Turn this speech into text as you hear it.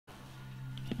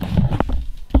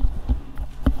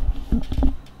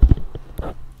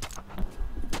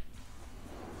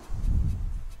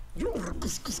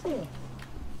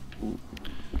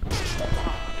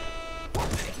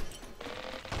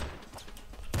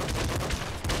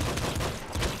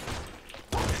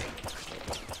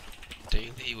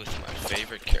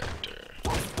favorite character.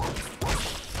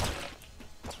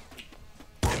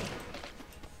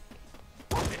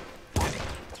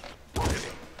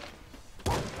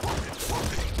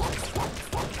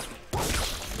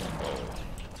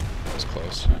 That was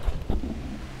close.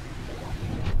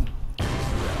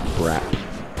 Brat.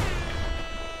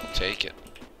 I'll take it.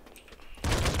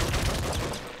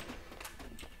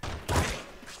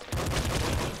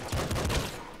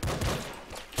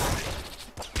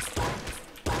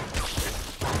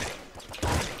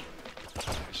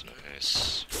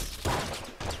 Nice.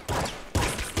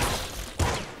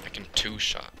 I can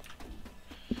two-shot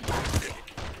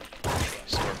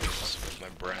scorpions with my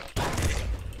brat.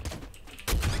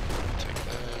 Take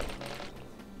that.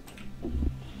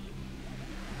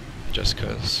 Just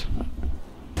 'cause.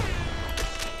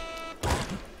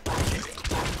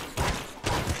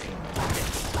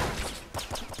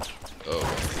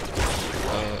 Oh.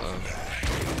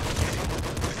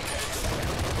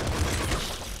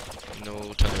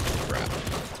 No time for brat.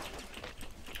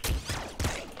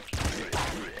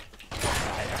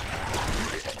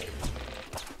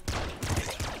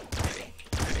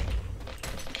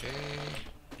 Okay.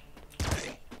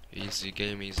 Easy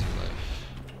game, easy life.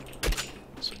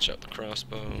 Switch out the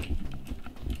crossbow.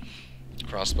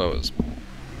 Crossbow is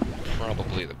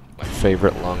probably my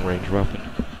favorite long-range weapon.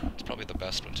 It's probably the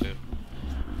best one too.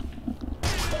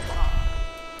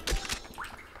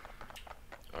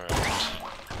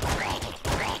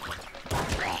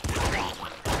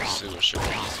 It should be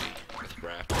easy with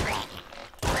rat.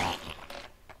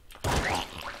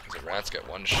 Because the rats get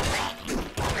one shot,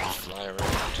 fly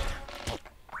around,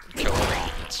 and kill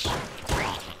enemies.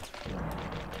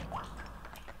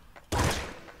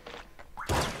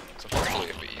 So hopefully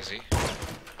it'll be easy.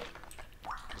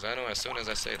 Because I know as soon as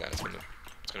I say that, it's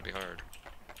gonna be hard.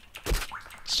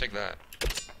 Let's take that.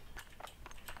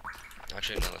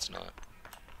 Actually, no, let's not.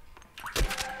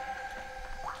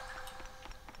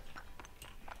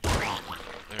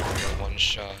 There we go, one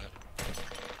shot.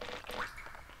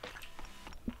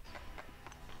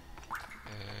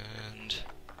 And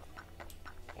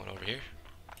one over here.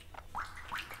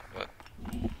 What?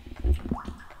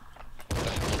 Where the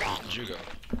hell did you go?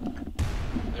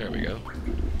 There we go.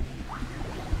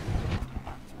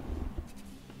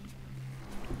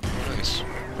 Oh, nice.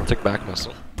 I'll take back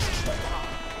muscle.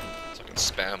 So I can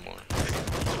spam more.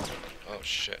 Oh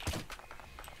shit.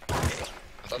 I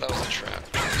thought that was a trap.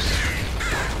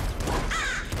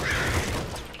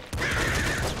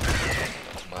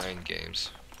 Mind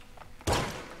games.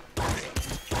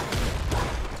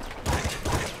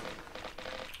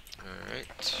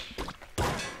 Alright.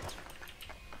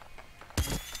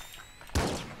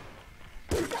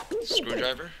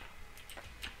 Screwdriver.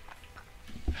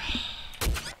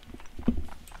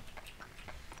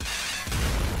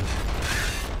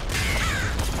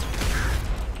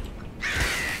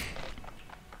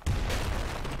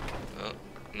 Oh,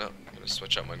 no, I'm gonna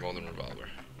switch out my golden revolver.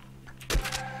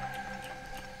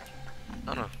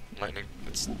 I don't know, lightning,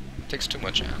 it takes too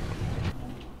much ammo,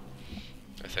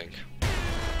 I think.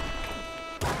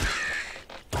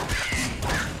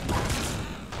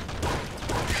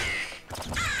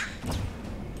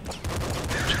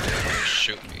 Don't you dare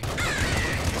shoot me.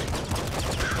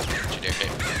 Don't you dare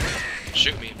hit me.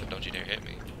 Shoot me, but don't you dare hit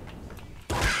me.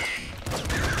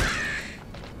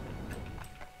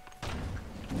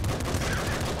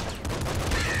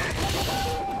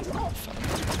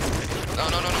 No,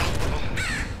 no, no, no, no.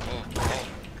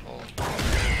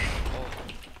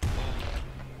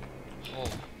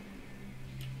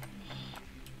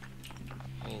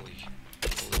 Holy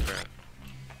crap.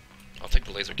 I'll take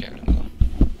the laser cannon though.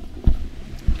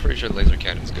 Pretty sure the laser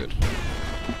cannon's good.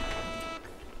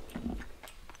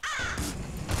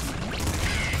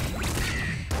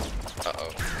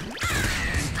 Uh-oh.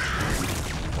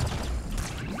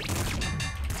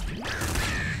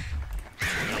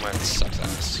 Never mind, it sucks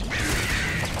ass.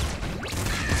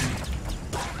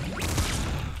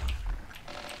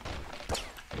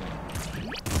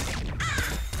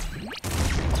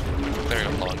 They're in a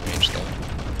long range though.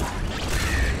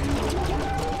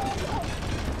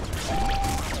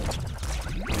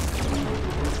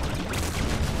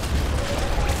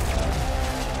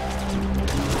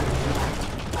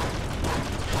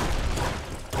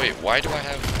 Wait, why do I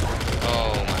have...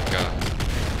 Oh my god.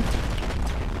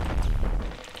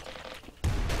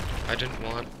 I didn't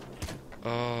want...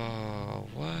 Oh,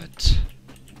 what?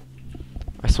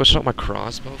 I switched out my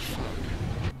crossbow? Fuck.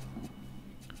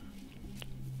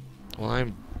 Well,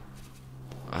 I'm...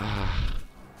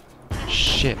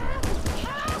 Shit.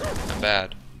 I'm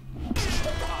bad.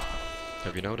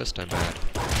 Have you noticed? I'm bad.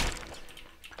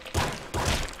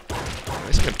 Am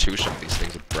I I can two-shot these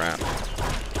things with Brat. Oh.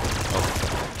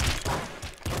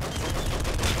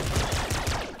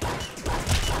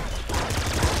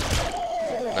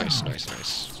 Nice, nice,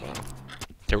 nice. Wow.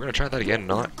 Okay, we're gonna try that again,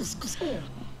 not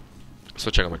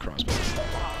switching on my crossbow.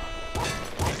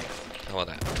 How about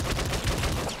that?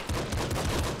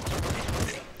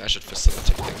 That should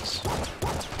facilitate things a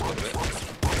little bit.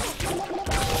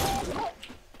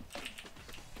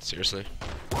 Seriously?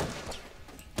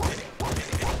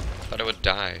 Thought I would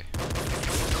die.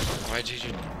 Why did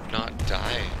you not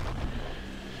die?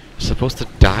 You're supposed to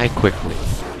die quickly.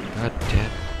 God damn.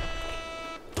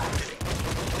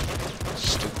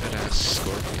 Stupid ass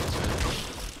scorpions, man.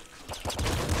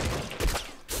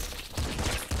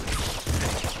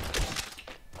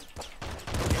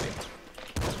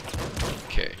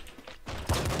 Okay.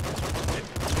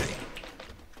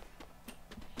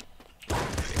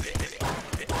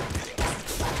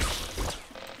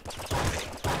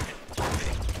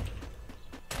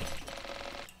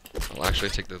 I'll actually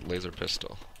take the laser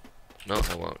pistol. No,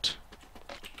 I won't.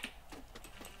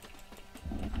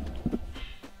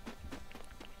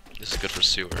 This is good for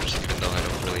sewers, even though I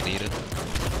don't really need it.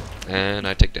 And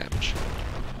I take damage.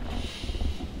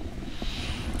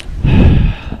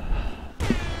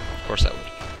 Of course I would.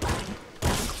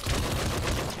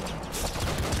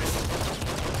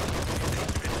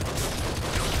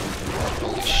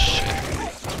 Holy shit.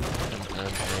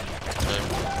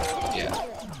 Yeah.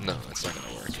 No, it's not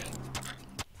gonna work.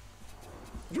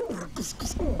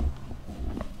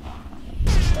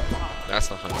 That's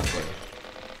not how to play.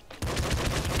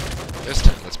 This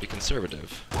time, let's be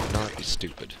conservative, not be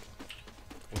stupid.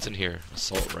 What's in here?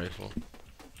 Assault rifle.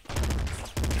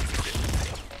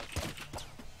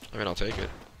 I mean, I'll take it.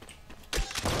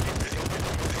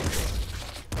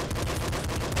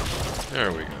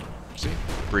 There we go. See?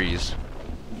 Breeze.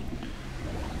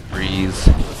 Breeze.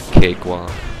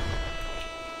 Cakewalk.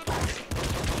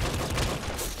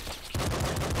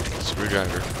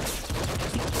 Screwdriver.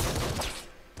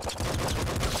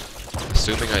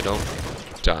 Assuming I don't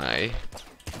die.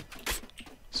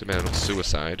 Assuming I don't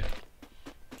suicide.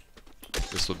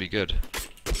 This will be good.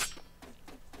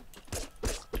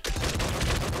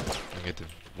 I get the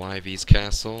YV's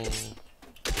castle.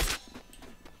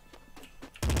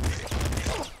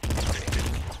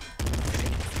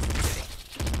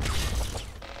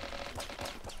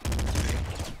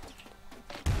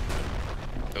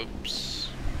 Oops.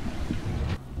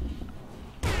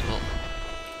 Well,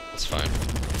 that's fine.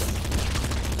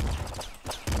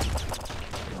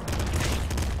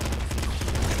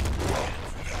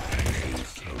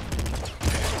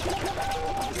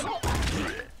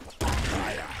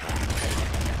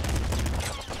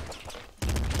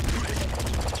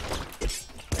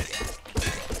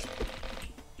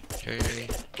 Okay.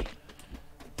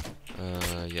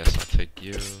 Yes, I'll take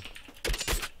you.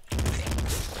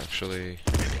 Actually,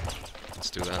 let's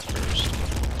do that first.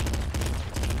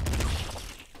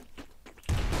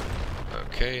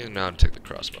 Okay, and now to take the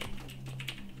crossbow.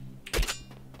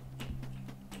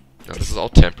 Now this is all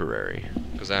temporary,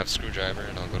 because I have screwdriver,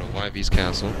 and I'll go to YV's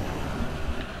castle.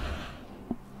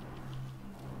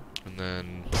 And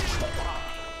then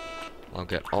I'll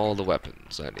get all the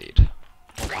weapons I need.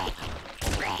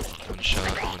 One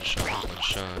shot, one shot, one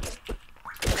shot.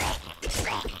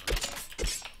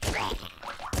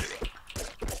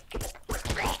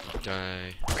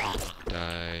 Die.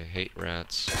 Die. Hate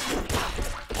rats.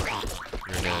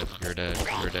 You're dead. You're dead.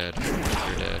 You're dead. You're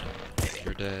dead.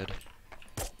 You're dead.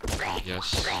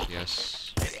 Yes.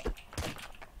 Yes.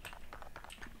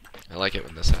 I like it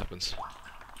when this happens.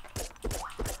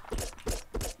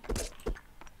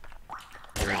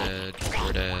 You're dead.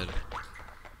 You're dead.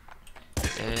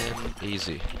 And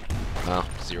easy. Wow,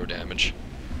 0 damage.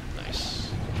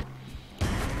 Nice.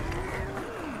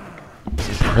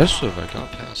 Impressive, I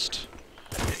got past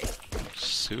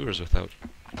sewers without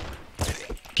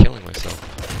killing myself.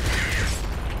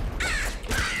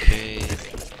 Okay.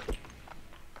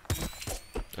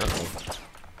 Uh-oh.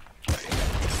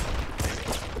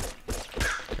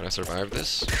 Can I survive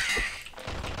this?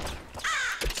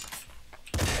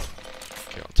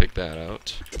 Okay, I'll take that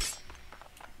out.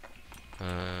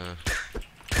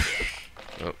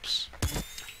 Oops.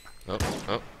 Oh,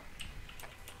 oh.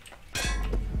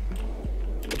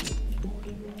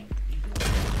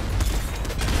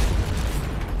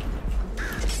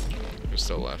 Who's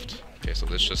still left? Okay, so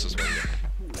this just is one guy.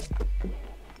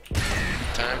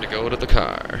 Time to go to the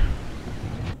car.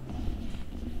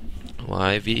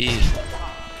 YV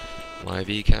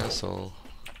castle.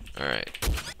 Alright.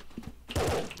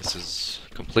 This is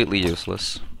completely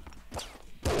useless.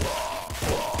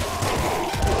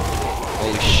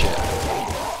 Holy shit.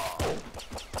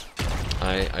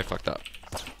 I fucked up.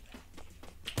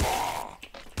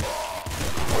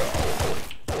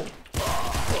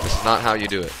 This is not how you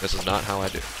do it. This is not how I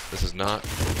do it. This is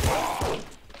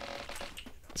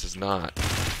not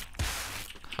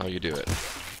how you do it.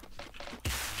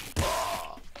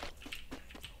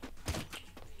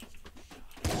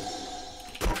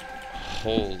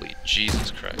 Holy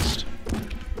Jesus Christ.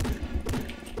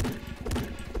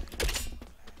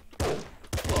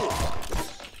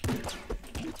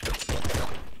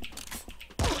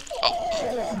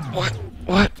 Oh. What?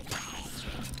 What?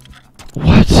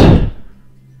 What?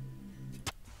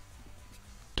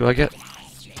 Do I get...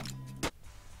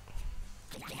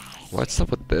 What's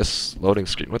up with this loading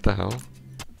screen? What the hell?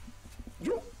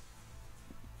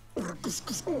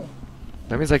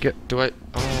 That means I get... Do I...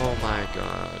 Oh my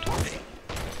god.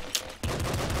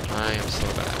 I am so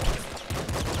bad.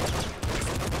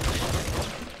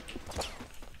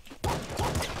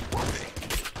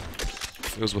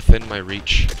 It was within my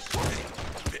reach.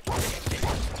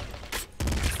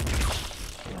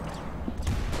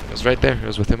 It was right there. It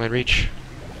was within my reach.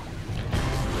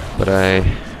 But I...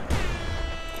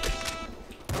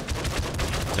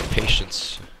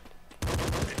 Impatience.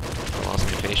 I lost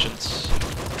my patience.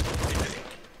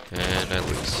 And I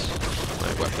lose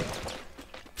my weapon.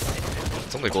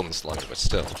 It's only a golden slugger, but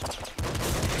still.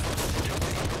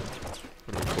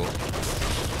 Would've been cool.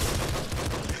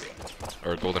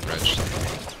 Or a golden wrench.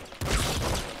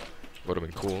 Would've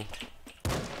been cool.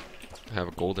 To have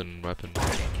a golden weapon.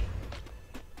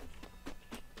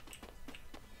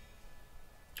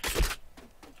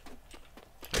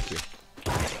 Thank you.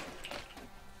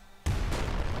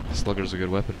 Slugger's a good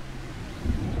weapon.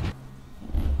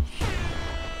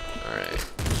 Alright.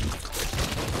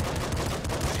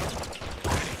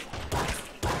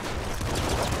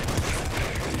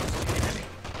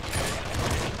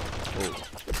 Oh.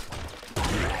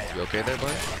 You okay there,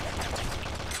 bud?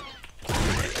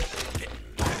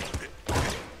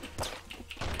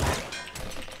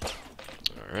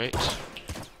 Alright.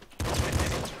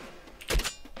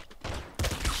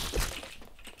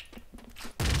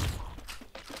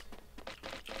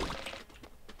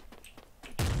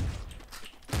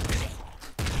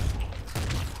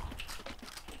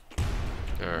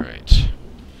 Alright.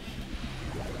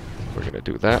 We're gonna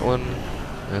do that one,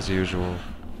 as usual.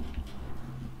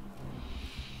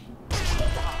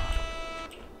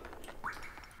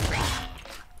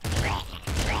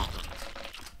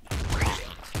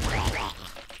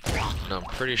 No, I'm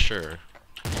pretty sure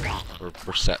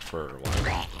we're set for a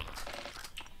while.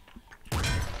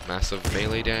 Massive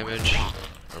melee damage,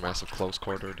 or massive close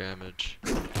quarter damage.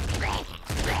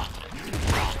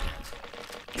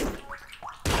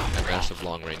 And massive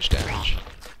long range damage.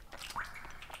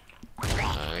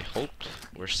 I hope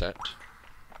we're set.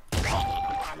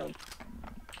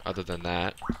 Other than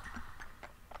that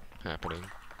happening.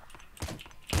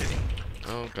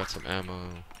 Oh, got some ammo.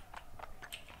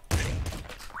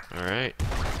 Alright.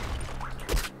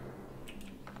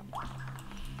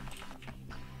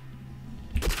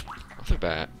 Nothing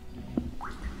bad.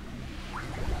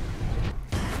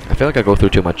 I feel like I go through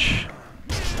too much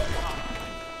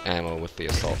ammo with the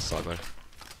assault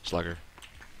slugger.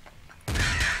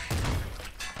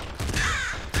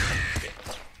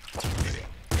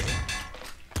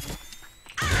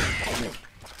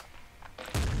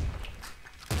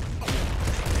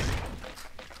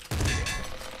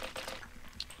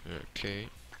 Okay.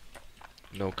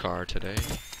 No car today.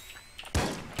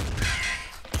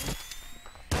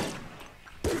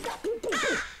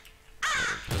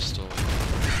 Pistol.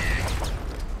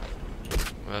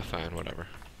 Well, fine, whatever.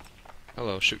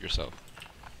 Hello, shoot yourself.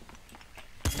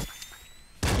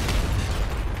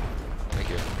 Thank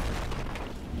you.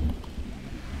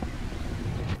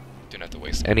 Didn't have to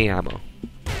waste any ammo.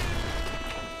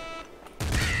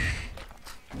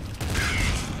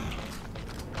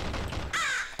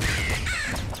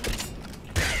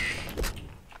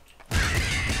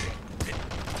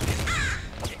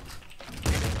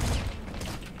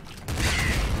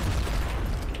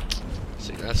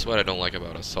 See, that's what I don't like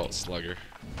about Assault Slugger.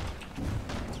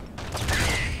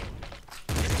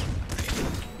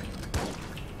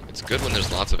 It's good when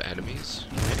there's lots of enemies.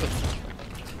 What the fuck?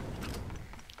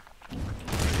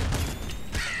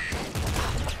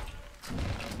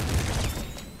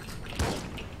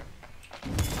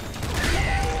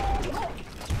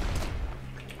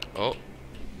 Oh,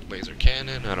 laser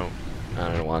cannon. I don't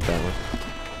want that one.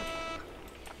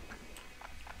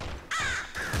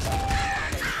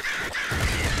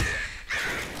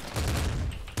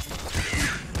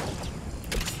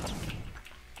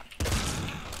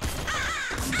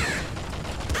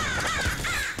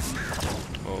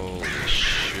 Holy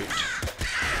shoot.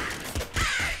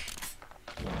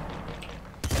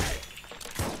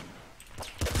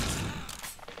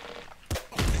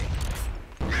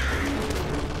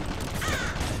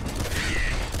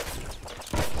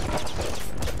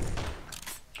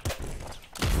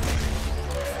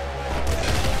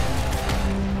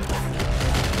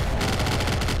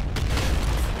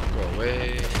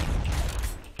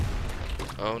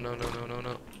 Oh, no, no, no, no,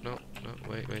 no, no, no,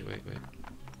 wait.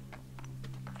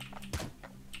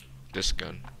 This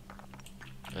gun.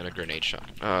 And a grenade shot.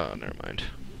 Oh, never mind.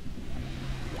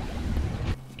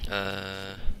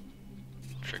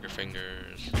 Trigger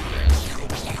fingers. Yes.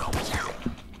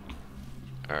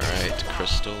 Alright,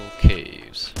 Crystal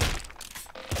Caves.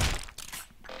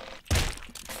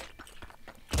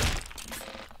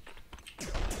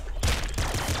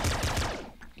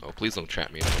 Oh, please don't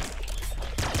trap me though.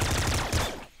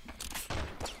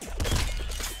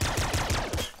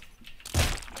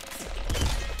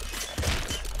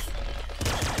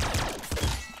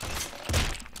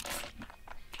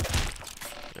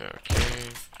 Okay.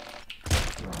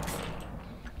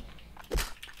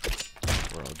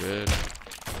 We're all good.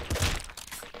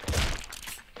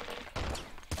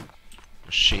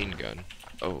 Machine gun.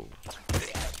 Oh.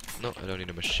 No, I don't need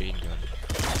a machine gun.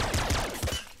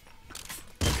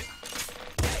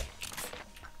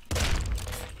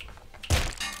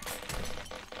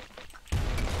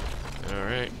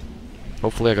 Alright.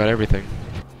 Hopefully I got everything.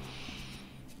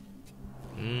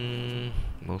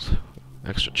 Most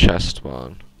extra chest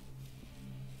spawn.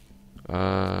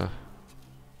 Yeah,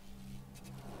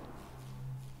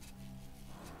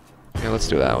 let's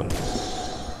do that one.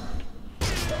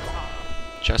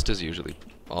 Chest is usually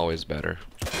always better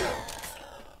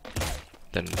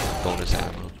than bonus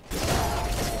ammo.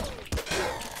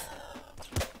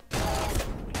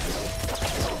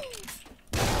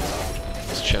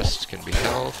 This chest can be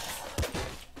health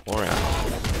or ammo.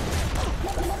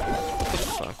 What the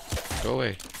fuck? Go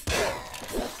away.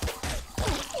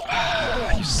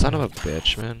 You son of a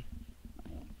bitch, man.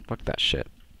 Fuck that shit.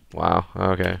 Wow,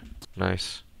 okay.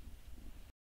 Nice.